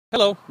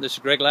Hello, this is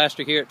Greg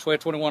Laster here at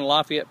 1221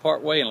 Lafayette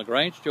Parkway in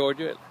LaGrange,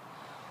 Georgia.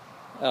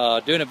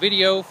 Doing a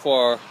video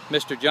for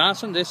Mr.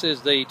 Johnson. This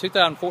is the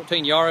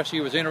 2014 Yaris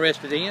he was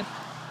interested in.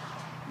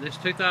 This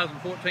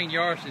 2014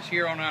 Yaris is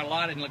here on our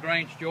lot in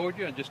LaGrange,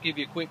 Georgia. I'll just give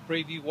you a quick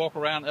preview, walk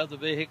around of the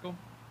vehicle,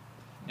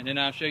 and then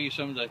I'll show you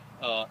some of the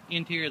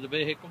interior of the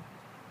vehicle.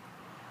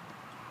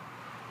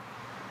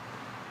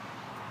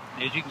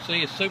 As you can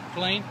see, it's super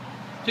clean.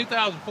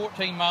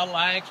 2014 model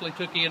I actually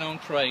took in on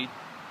trade.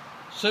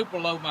 Super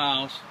low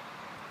miles.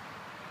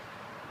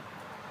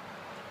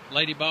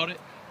 Lady bought it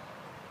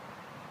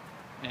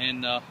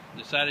and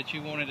decided she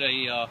wanted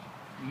a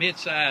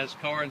mid-size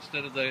car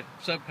instead of the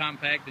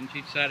subcompact, and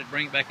she decided to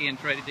bring it back in and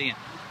trade it in.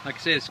 Like I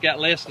said, it's got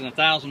less than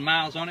 1,000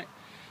 miles on it.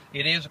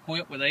 It is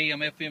equipped with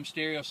AM, FM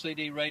stereo,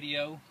 CD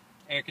radio,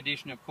 air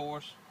conditioning of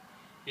course.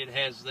 It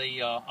has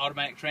the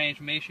automatic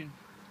transmission,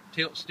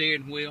 tilt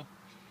steering wheel,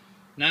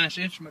 nice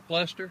instrument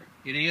cluster.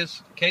 It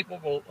is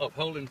capable of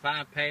holding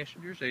 5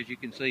 passengers, as you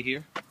can see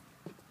here.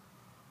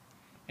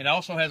 It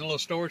also has a little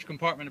storage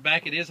compartment in the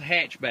back. It is a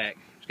hatchback.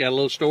 It's got a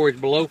little storage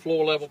below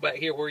floor level back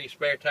here where your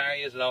spare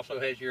tire is. It also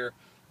has your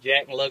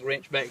jack and lug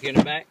wrench back here in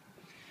the back.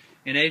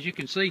 And as you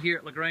can see here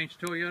at LaGrange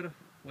Toyota,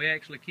 we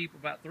actually keep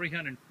about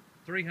 300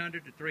 to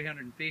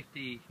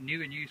 350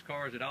 new and used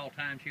cars at all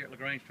times here at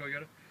LaGrange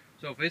Toyota.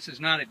 So if this is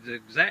not the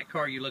exact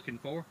car you're looking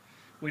for,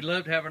 we'd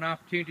love to have an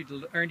opportunity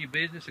to earn your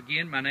business.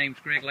 Again, my name's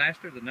Greg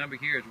Laster. The number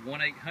here is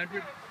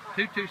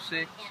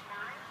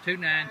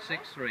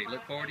 1-800-226-2963.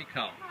 Look forward to your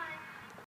call.